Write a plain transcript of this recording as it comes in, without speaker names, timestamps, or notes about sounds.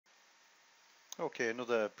Okay,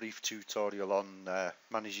 another brief tutorial on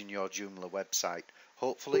managing your Joomla website.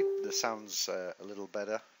 Hopefully the sound's a little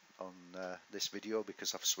better on this video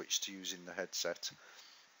because I've switched to using the headset.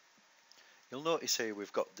 You'll notice here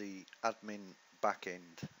we've got the admin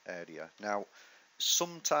backend area. Now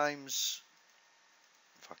sometimes,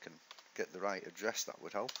 if I can get the right address, that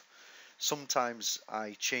would help. Sometimes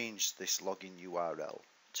I change this login URL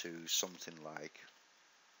to something like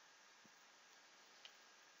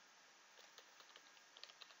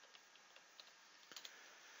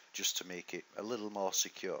just to make it a little more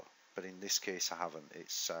secure, but in this case I haven't.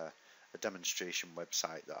 It's a demonstration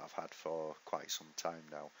website that I've had for quite some time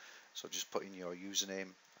now. So just put in your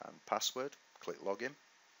username and password, click login.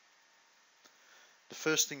 The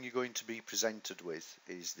first thing you're going to be presented with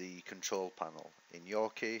is the control panel. In your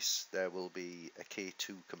case there will be a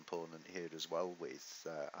K2 component here as well with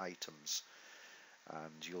items,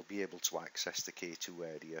 and you'll be able to access the K2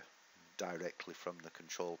 area directly from the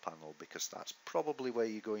control panel because that's probably where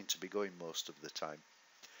you're going to be going most of the time.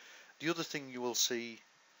 The other thing you will see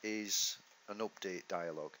is an update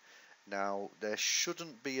dialog. Now there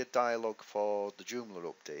shouldn't be a dialog for the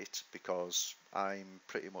Joomla update because I'm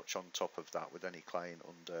pretty much on top of that with any client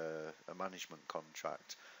under a management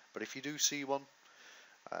contract, but if you do see one,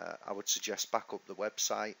 I would suggest back up the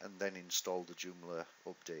website and then install the Joomla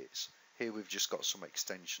updates. Here we've just got some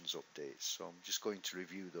extensions updates, so I'm just going to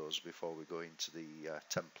review those before we go into the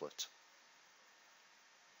template.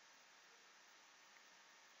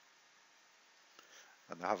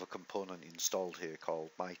 And I have a component installed here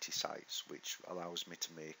called Mighty Sites, which allows me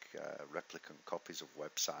to make replicant copies of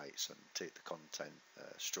websites and take the content,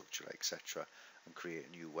 structure, etc. and create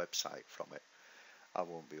a new website from it. I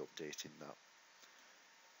won't be updating that.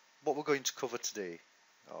 What we're going to cover today,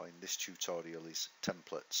 or in this tutorial, is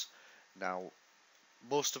templates. Now,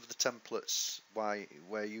 most of the templates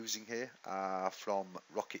we're using here are from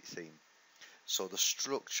RocketTheme. So the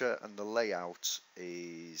structure and the layout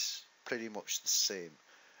is pretty much the same.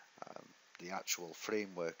 The actual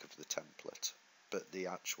framework of the template, but the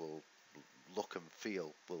actual look and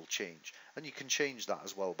feel will change. And you can change that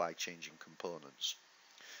as well by changing components.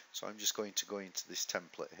 So I'm just going to go into this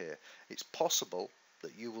template here. It's possible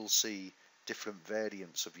that you will see different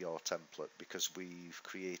variants of your template because we've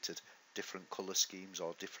created different color schemes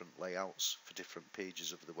or different layouts for different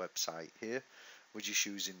pages of the website. Here we're just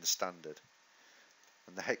using the standard,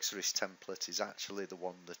 and the Hexaris template is actually the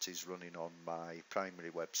one that is running on my primary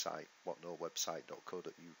website,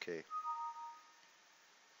 whatknowwebsite.co.uk.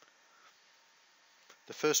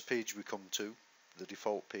 The first page we come to, the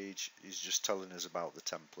default page, is just telling us about the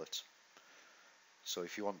template. So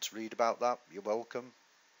if you want to read about that, you're welcome,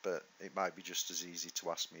 but it might be just as easy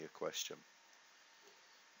to ask me a question.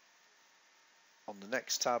 On the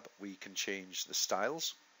next tab we can change the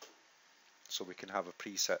styles, so we can have a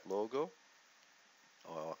preset logo,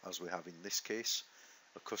 or as we have in this case,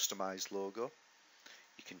 a customized logo.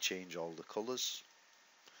 You can change all the colors,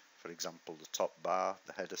 for example the top bar,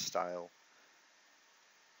 the header style.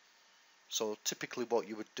 So typically what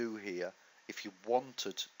you would do here, if you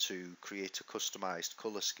wanted to create a customized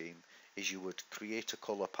color scheme, is you would create a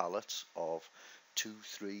color palette of 2,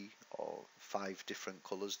 3 or 5 different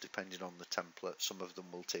colors depending on the template. Some of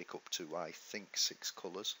them will take up to, I think, 6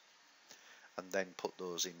 colors, and then put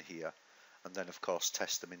those in here, and then of course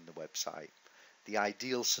test them in the website. The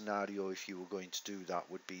ideal scenario if you were going to do that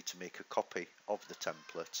would be to make a copy of the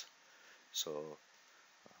template. So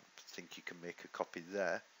I think you can make a copy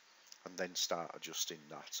there and then start adjusting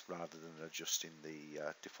that rather than adjusting the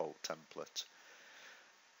default template.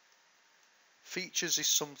 Features is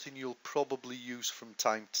something you'll probably use from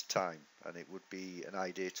time to time, and it would be an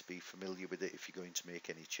idea to be familiar with it if you're going to make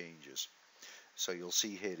any changes. So you'll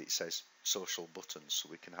see here it says social buttons, so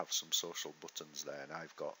we can have some social buttons there, and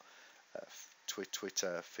I've got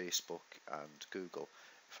Twitter, Facebook and Google.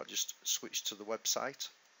 If I just switch to the website,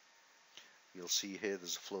 you'll see here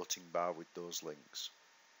there's a floating bar with those links.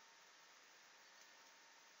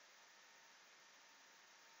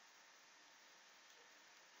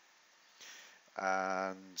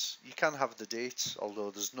 And you can have the date, although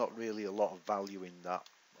there's not really a lot of value in that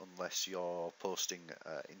unless you're posting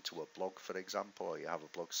into a blog, for example, or you have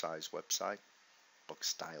a blog size website, blog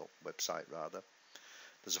style website rather.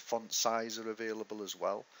 There's a font sizer available as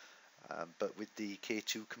well, but with the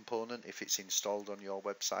K2 component, if it's installed on your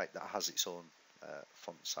website, that has its own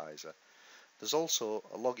font sizer. There's also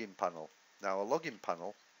a login panel. Now a login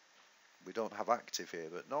panel we don't have active here,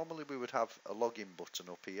 but normally we would have a login button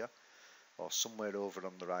up here or somewhere over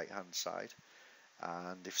on the right hand side,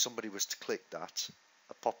 and if somebody was to click that,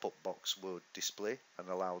 a pop-up box would display and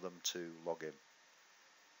allow them to log in.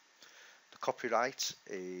 The copyright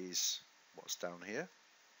is what's down here.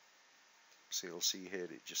 So you'll see here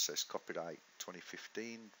it just says copyright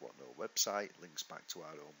 2015, Whatno website, links back to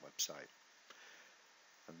our own website.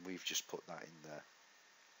 And we've just put that in there.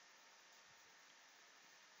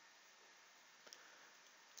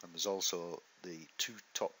 And there's also the two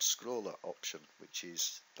top scroller option, which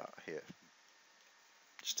is that here.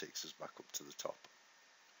 Just takes us back up to the top.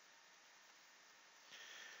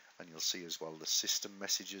 And you'll see as well the system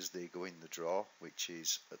messages, they go in the drawer, which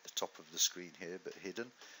is at the top of the screen here but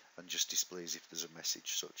hidden, and just displays if there's a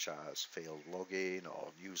message such as failed login or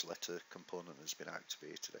newsletter component has been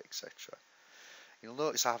activated, etc. You'll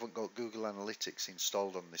notice I haven't got Google Analytics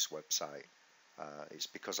installed on this website. It's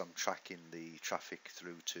because I'm tracking the traffic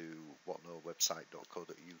through to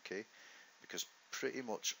whatnowebsite.co.uk, because pretty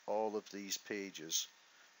much all of these pages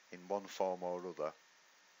in one form or other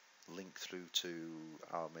link through to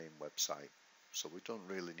our main website, so we don't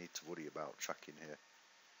really need to worry about tracking here.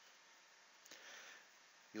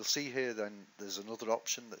 You'll see here then there's another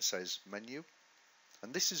option that says menu,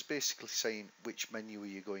 and this is basically saying which menu are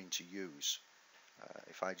you going to use.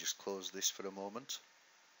 If I just close this for a moment,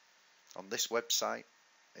 on this website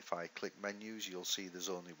if I click menus you'll see there's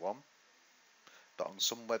only one, but on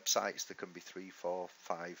some websites there can be 3, 4,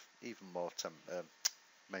 5, even more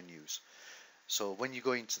menus. So when you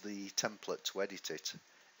go into the template to edit it,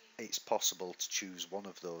 it's possible to choose one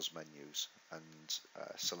of those menus and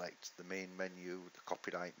select the main menu, the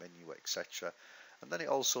copyright menu, etc. And then it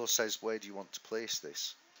also says where do you want to place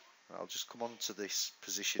this. I'll just come on to this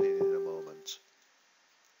positioning in a moment.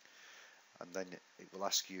 And then it will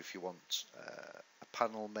ask you if you want a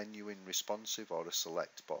panel menu in responsive or a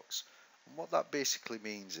select box. And what that basically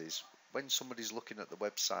means is when somebody's looking at the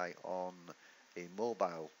website on a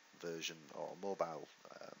mobile version or mobile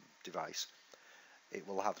device, it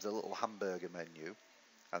will have the little hamburger menu,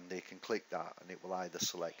 and they can click that and it will either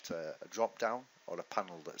select a drop down or a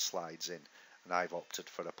panel that slides in, and I've opted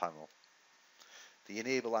for a panel. The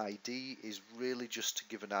enable ID is really just to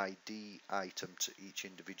give an ID item to each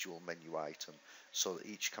individual menu item so that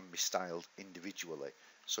each can be styled individually.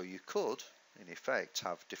 So you could in effect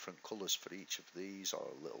have different colours for each of these, or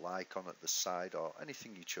a little icon at the side, or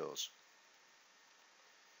anything you chose.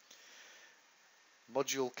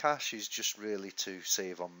 Module cache is just really to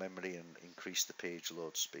save on memory and increase the page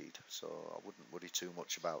load speed, so I wouldn't worry too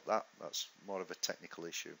much about that. That's more of a technical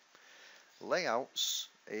issue. Layouts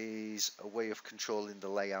is a way of controlling the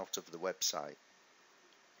layout of the website.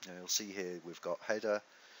 Now you'll see here we've got header,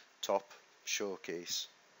 top, showcase,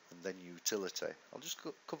 and then utility. I'll just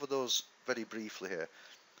cover those very briefly here.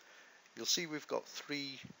 You'll see we've got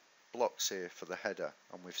 3 blocks here for the header,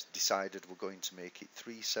 and we've decided we're going to make it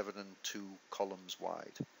 3, 7 and 2 columns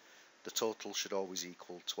wide. The total should always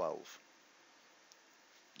equal 12.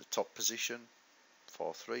 The top position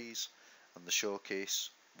 4 3s, and the showcase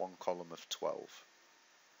 1 column of 12.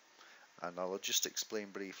 And I'll just explain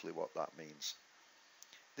briefly what that means.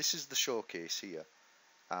 This is the showcase here,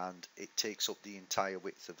 and it takes up the entire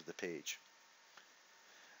width of the page.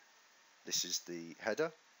 This is the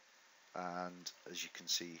header, and as you can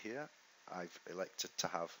see here I've elected to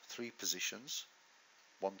have 3 positions,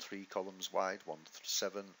 1 3 columns wide, 1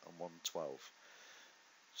 7 and 1 12.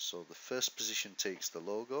 So the first position takes the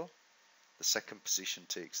logo, the second position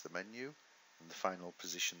takes the menu, and the final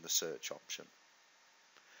position the search option.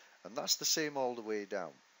 And that's the same all the way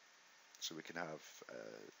down, so we can have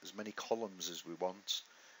as many columns as we want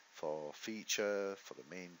for feature, for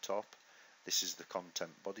the main top. This is the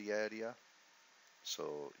content body area,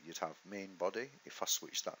 so you'd have main body. If I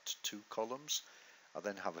switch that to 2 columns, I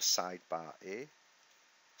then have a sidebar A,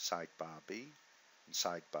 sidebar B and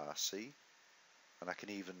sidebar C, and I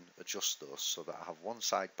can even adjust those so that I have one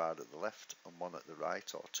sidebar at the left and one at the right,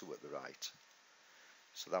 or 2 at the right.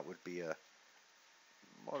 So that would be a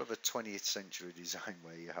more of a 20th century design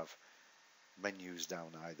where you have menus down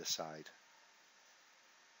either side.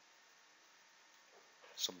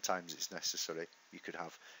 Sometimes it's necessary. You could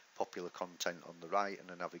have popular content on the right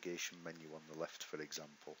and a navigation menu on the left, for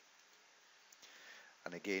example.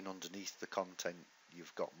 And again, underneath the content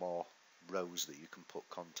you've got more rows that you can put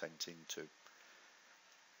content into.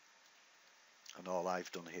 And all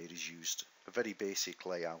I've done here is used a very basic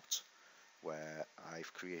layout where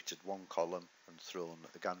I've created 1 column and thrown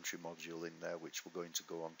a gantry module in there, which we're going to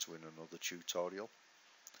go on to in another tutorial,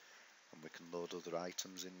 and we can load other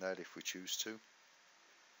items in there if we choose to,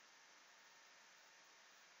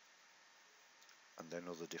 and then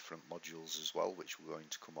other different modules as well, which we're going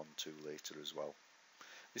to come on to later as well.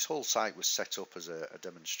 This whole site was set up as a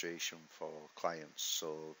demonstration for clients,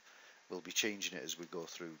 so we'll be changing it as we go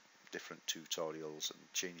through different tutorials and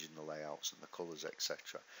changing the layouts and the colours,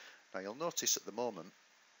 etc. Now you'll notice at the moment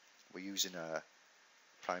we're using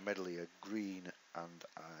primarily a green and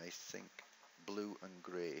I think blue and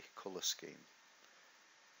grey colour scheme.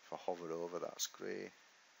 If I hover over, that's grey.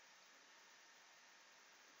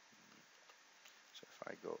 So if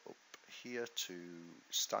I go up here to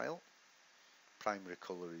style, primary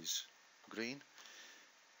colour is green,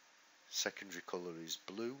 secondary colour is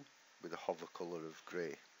blue with a hover colour of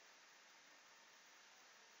grey.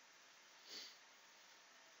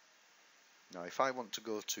 Now if I want to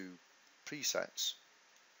go to presets,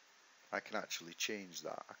 I can actually change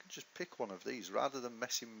that. I can just pick one of these rather than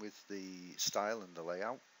messing with the style and the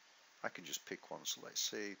layout. I can just pick one. So let's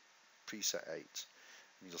say preset 8,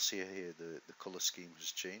 and you'll see here the colour scheme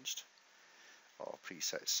has changed. Or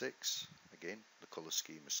preset 6, again the colour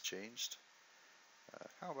scheme has changed.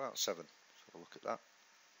 How about 7? Let's have a look at that.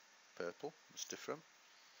 Purple, it's different.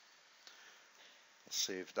 I'll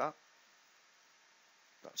save that.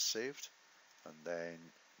 That's saved, and then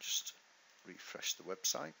just refresh the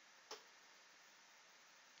website,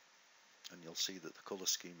 and you'll see that the colour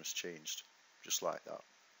scheme has changed, just like that.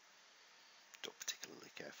 Don't particularly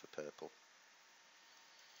care for purple.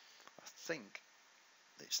 I think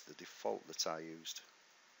it's the default that I used.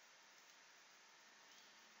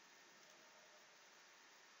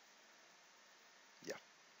 Yeah,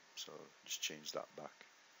 so just change that back.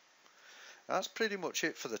 That's pretty much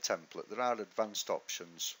it for the template. There are advanced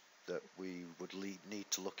options that we would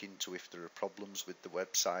need to look into if there are problems with the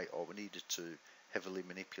website or we needed to heavily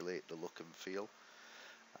manipulate the look and feel.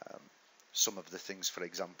 Some of the things, for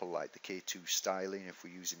example, like the K2 styling, if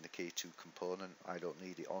we're using the K2 component, I don't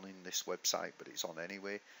need it on in this website, but it's on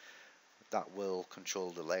anyway. That will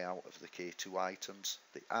control the layout of the K2 items.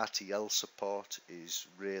 The RTL support is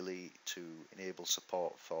really to enable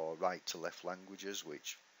support for right to left languages,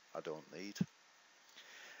 which I don't need.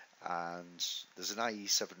 And there's an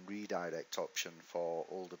IE7 redirect option for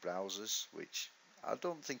older browsers, which I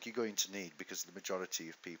don't think you're going to need because the majority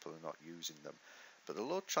of people are not using them. But the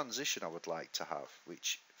load transition I would like to have,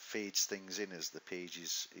 which fades things in as the page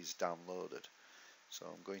is downloaded. So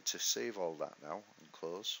I'm going to save all that now and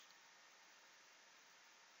close.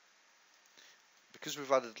 Because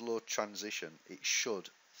we've added load transition, it should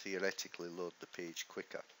theoretically load the page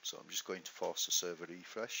quicker. So I'm just going to force a server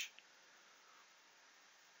refresh.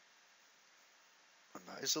 And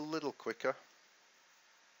that is a little quicker.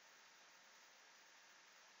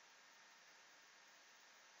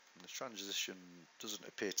 And the transition doesn't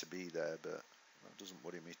appear to be there, but that doesn't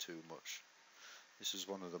worry me too much. This is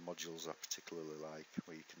one of the modules I particularly like,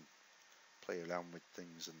 where you can play around with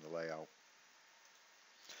things in the layout.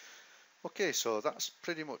 Okay, so that's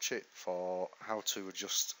pretty much it for how to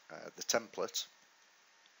adjust the template.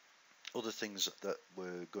 Other things that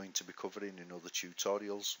we're going to be covering in other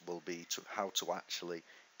tutorials will be how to actually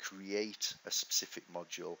create a specific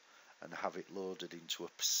module and have it loaded into a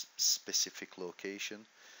specific location,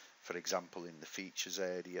 for example in the features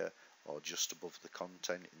area or just above the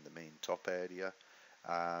content in the main top area,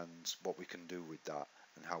 and what we can do with that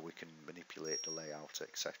and how we can manipulate the layout,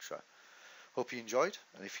 etc. Hope you enjoyed,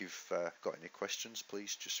 and if you've got any questions,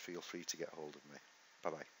 please just feel free to get hold of me. Bye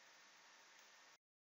bye.